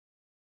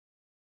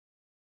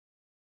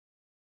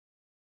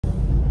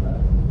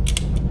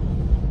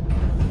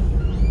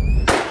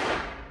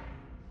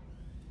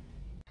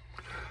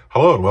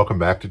Hello and welcome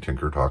back to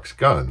Tinker Talks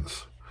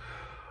Guns.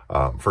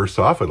 First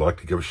off, I'd like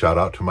to give a shout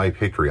out to my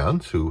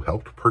Patreons who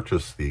helped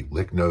purchase the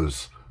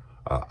Lignose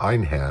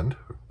Einhand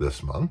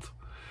this month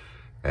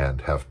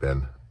and have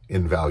been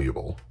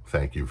invaluable.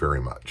 Thank you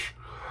very much.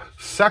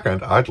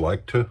 Second, I'd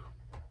like to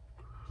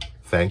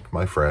thank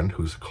my friend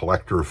who's a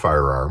collector of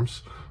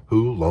firearms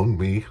who loaned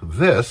me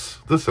this,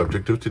 the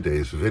subject of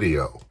today's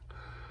video.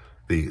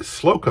 The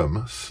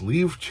Slocum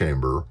Sleeve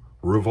Chamber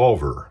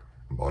Revolver,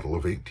 model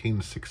of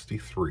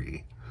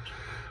 1863.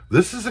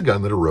 This is a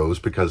gun that arose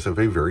because of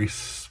a very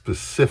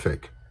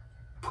specific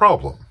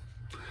problem.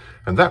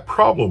 And that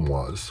problem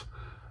was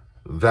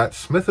that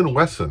Smith &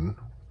 Wesson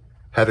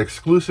had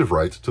exclusive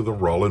rights to the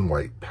Rollin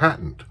White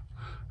patent.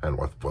 And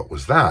what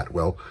was that?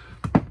 Well,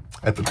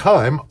 at the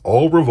time,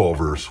 all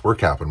revolvers were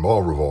cap and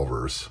ball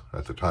revolvers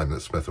at the time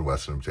that Smith &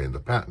 Wesson obtained the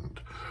patent.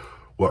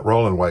 What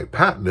Rollin White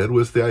patented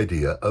was the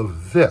idea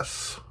of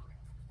this.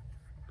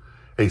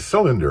 A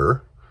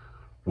cylinder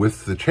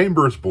with the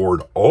chambers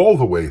bored all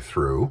the way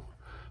through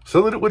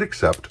so that it would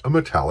accept a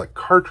metallic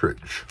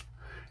cartridge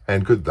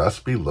and could thus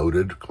be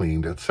loaded,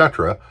 cleaned,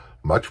 etc.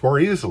 much more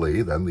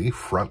easily than the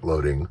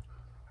front-loading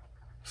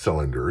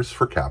cylinders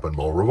for cap and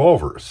ball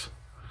revolvers.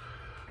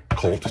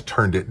 Colt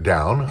turned it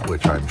down,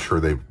 which I'm sure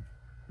they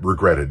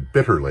regretted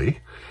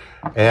bitterly,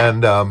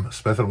 and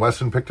Smith &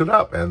 Wesson picked it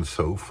up. And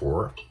so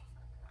for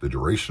the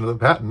duration of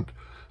the patent,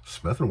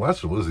 Smith &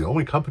 Wesson was the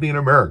only company in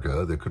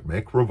America that could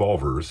make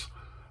revolvers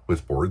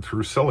with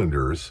bored-through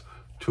cylinders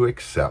to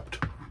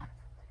accept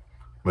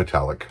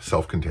metallic,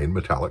 self-contained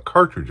metallic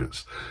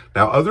cartridges.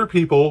 Now, other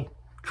people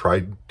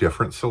tried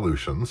different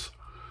solutions,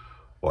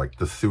 like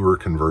the Thur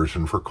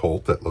conversion for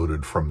Colt that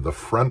loaded from the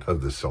front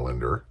of the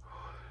cylinder,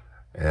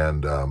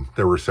 and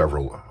there were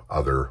several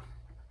other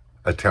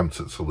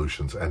attempts at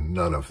solutions, and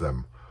none of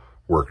them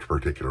worked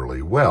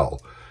particularly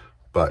well.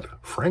 But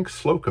Frank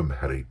Slocum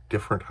had a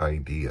different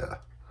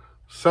idea.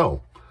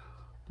 So,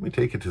 let me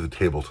take it to the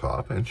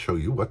tabletop and show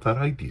you what that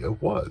idea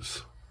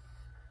was.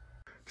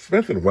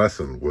 Smith &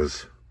 Wesson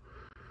was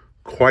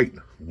quite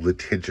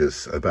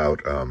litigious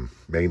about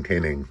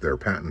maintaining their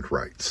patent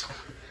rights,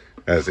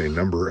 as a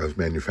number of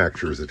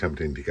manufacturers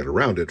attempting to get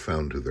around it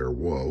found to their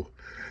woe.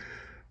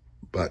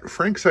 But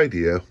Frank's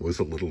idea was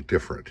a little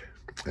different,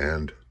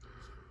 and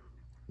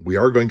we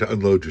are going to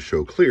unload to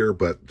show clear,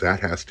 but that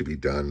has to be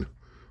done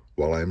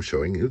while I'm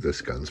showing you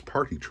this gun's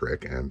party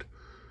trick and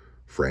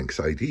Frank's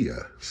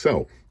idea.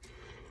 So,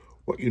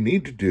 what you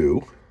need to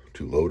do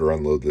to load or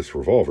unload this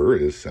revolver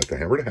is set the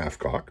hammer to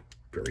half-cock,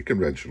 very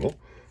conventional,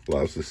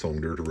 allows the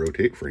cylinder to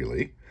rotate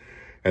freely,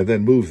 and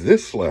then move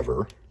this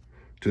lever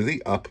to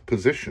the up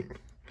position.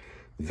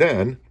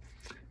 Then,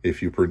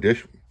 if you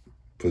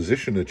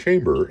position a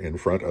chamber in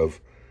front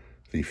of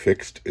the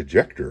fixed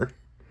ejector,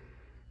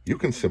 you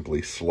can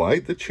simply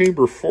slide the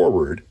chamber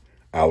forward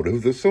out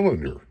of the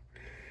cylinder.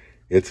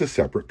 It's a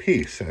separate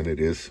piece, and it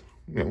is,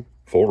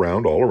 full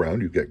round all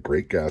around. You get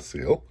great gas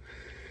seal.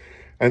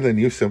 And then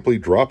you simply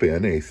drop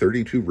in a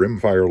 32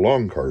 rimfire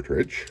long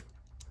cartridge,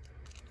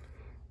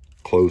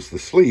 close the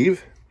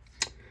sleeve,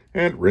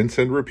 and rinse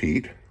and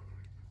repeat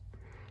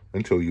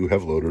until you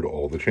have loaded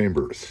all the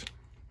chambers.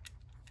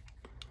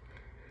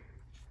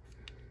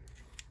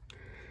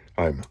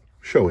 I'm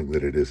showing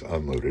that it is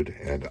unloaded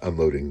and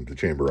unloading the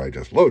chamber I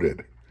just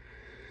loaded.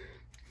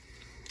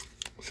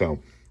 So,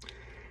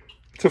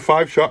 it's a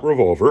 5-shot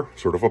revolver,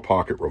 sort of a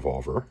pocket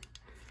revolver.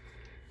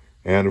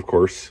 And of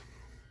course,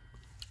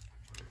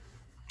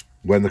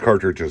 when the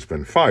cartridge has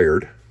been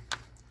fired,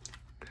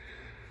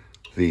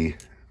 the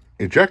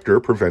ejector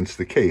prevents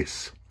the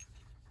case,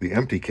 the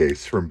empty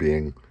case, from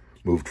being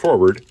moved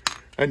forward,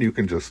 and you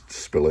can just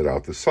spill it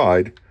out the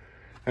side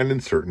and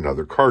insert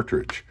another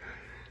cartridge.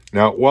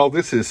 Now, while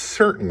this is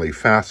certainly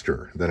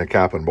faster than a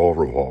cap and ball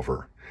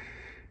revolver,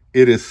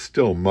 it is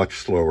still much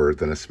slower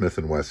than a Smith &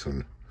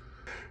 Wesson.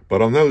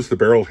 But on those, the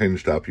barrel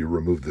hinged up, you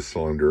remove the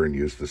cylinder and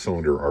use the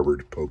cylinder arbor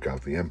to poke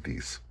out the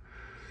empties.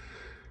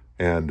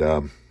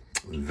 And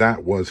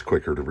that was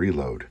quicker to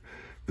reload.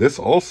 This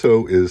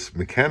also is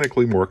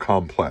mechanically more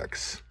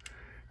complex,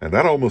 and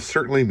that almost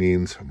certainly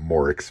means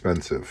more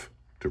expensive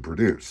to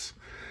produce.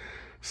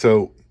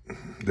 So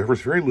there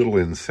was very little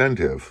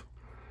incentive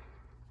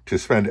to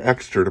spend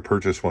extra to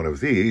purchase one of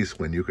these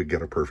when you could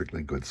get a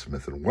perfectly good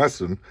Smith &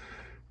 Wesson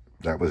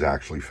that was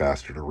actually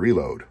faster to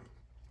reload.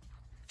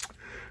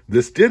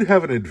 This did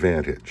have an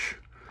advantage.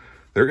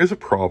 There is a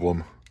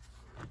problem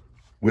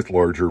with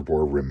larger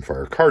bore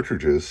rimfire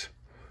cartridges,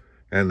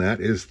 and that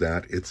is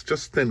that it's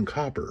just thin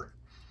copper.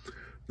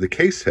 The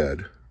case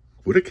head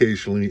would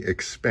occasionally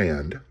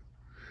expand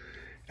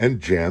and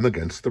jam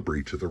against the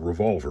breech of the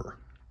revolver.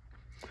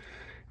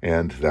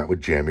 And that would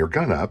jam your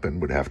gun up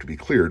and would have to be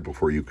cleared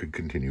before you could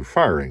continue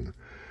firing.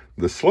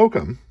 The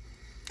Slocum,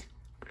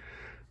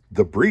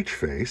 the breech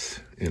face,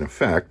 in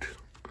effect,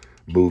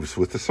 moves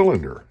with the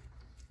cylinder.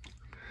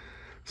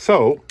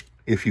 So,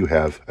 if you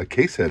have a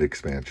case head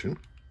expansion,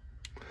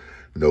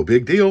 no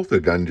big deal,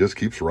 the gun just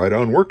keeps right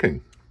on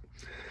working.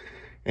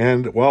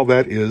 And while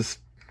that is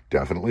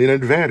definitely an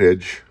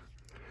advantage,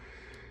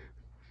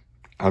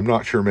 I'm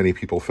not sure many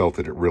people felt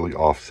that it really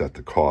offset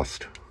the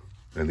cost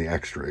and the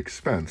extra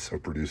expense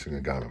of producing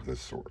a gun of this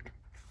sort.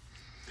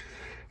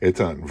 It's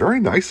a very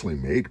nicely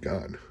made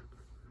gun.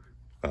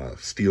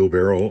 Steel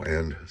barrel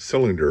and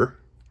cylinder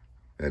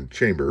and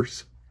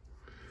chambers,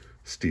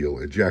 steel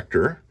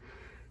ejector.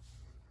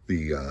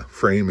 The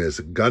frame is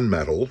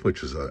gunmetal,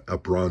 which is a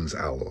bronze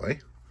alloy.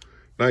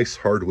 Nice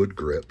hardwood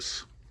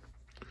grips.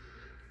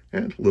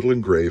 And little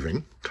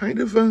engraving. Kind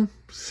of a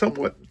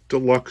somewhat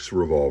deluxe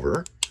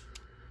revolver.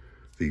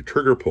 The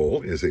trigger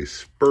pull is a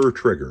spur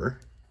trigger,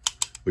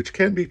 which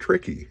can be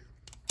tricky.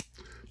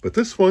 But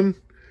this one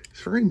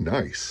is very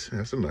nice. It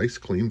has a nice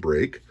clean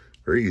break.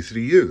 Very easy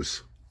to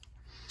use.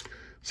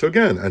 So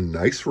again, a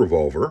nice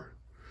revolver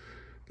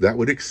that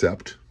would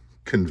accept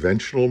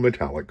conventional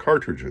metallic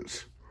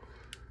cartridges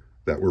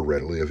that were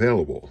readily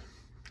available.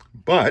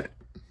 But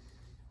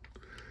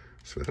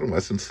Smith &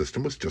 Wesson's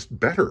system was just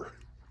better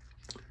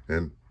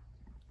and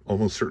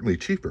almost certainly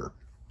cheaper.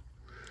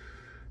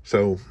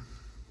 So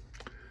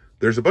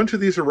there's a bunch of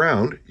these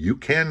around. You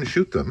can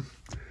shoot them.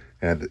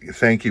 And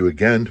thank you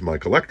again to my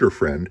collector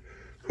friend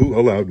who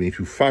allowed me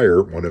to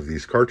fire one of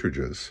these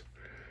cartridges,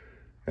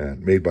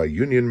 and made by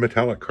Union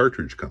Metallic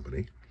Cartridge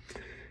Company.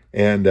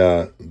 And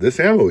this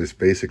ammo is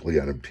basically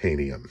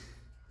unobtainium.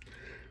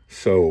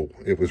 So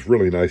it was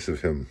really nice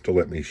of him to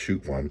let me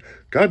shoot one.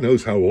 God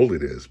knows how old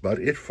it is, but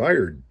it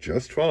fired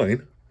just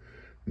fine.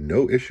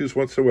 No issues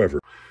whatsoever.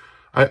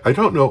 I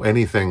don't know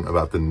anything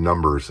about the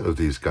numbers of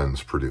these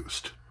guns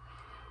produced,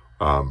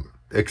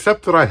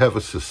 except that I have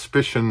a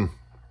suspicion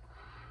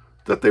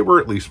that they were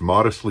at least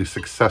modestly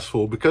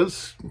successful,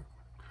 because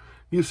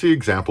you see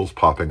examples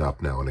popping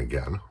up now and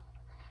again.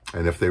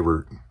 And if they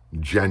were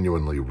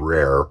genuinely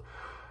rare,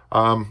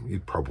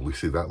 you'd probably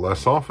see that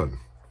less often.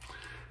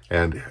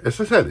 And as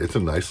I said, it's a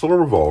nice little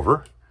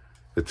revolver.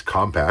 It's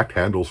compact,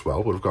 handles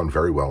well, would have gone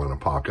very well in a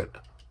pocket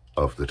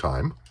of the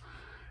time.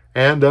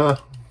 And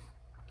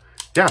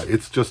yeah,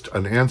 it's just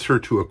an answer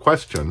to a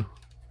question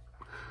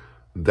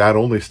that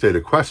only stayed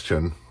a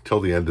question till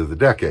the end of the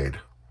decade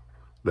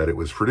that it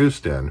was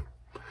produced in,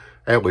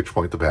 at which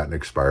point the patent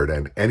expired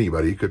and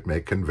anybody could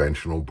make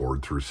conventional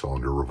bored-through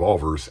cylinder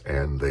revolvers,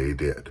 and they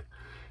did,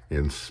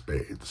 in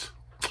spades.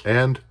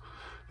 And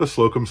the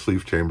Slocum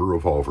sleeve chamber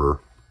revolver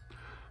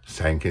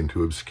sank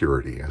into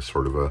obscurity as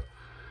sort of a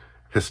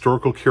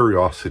historical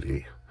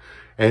curiosity.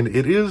 And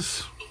it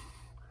is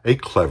a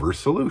clever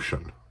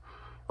solution.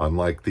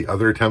 Unlike the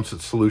other attempts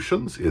at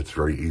solutions, it's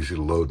very easy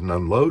to load and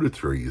unload, it's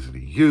very easy to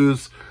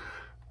use,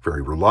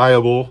 very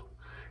reliable,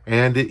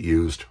 and it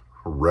used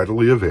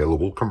readily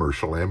available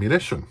commercial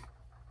ammunition.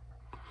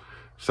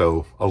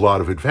 So a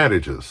lot of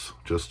advantages,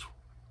 just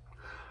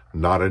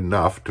not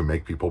enough to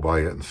make people buy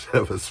it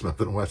instead of a Smith &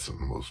 Wesson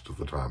most of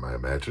the time, I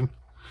imagine.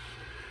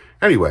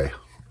 Anyway,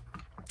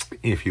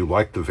 if you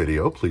liked the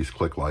video, please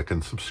click like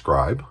and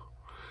subscribe.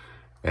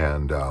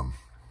 And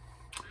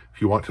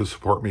if you want to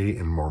support me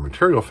in more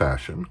material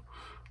fashion,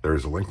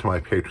 there's a link to my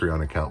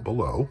Patreon account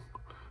below.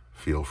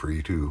 Feel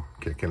free to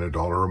kick in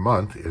 $1 a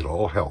month. It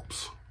all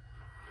helps.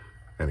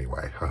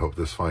 Anyway, I hope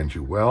this finds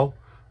you well.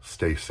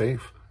 Stay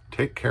safe,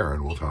 take care,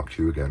 and we'll talk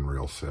to you again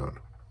real soon.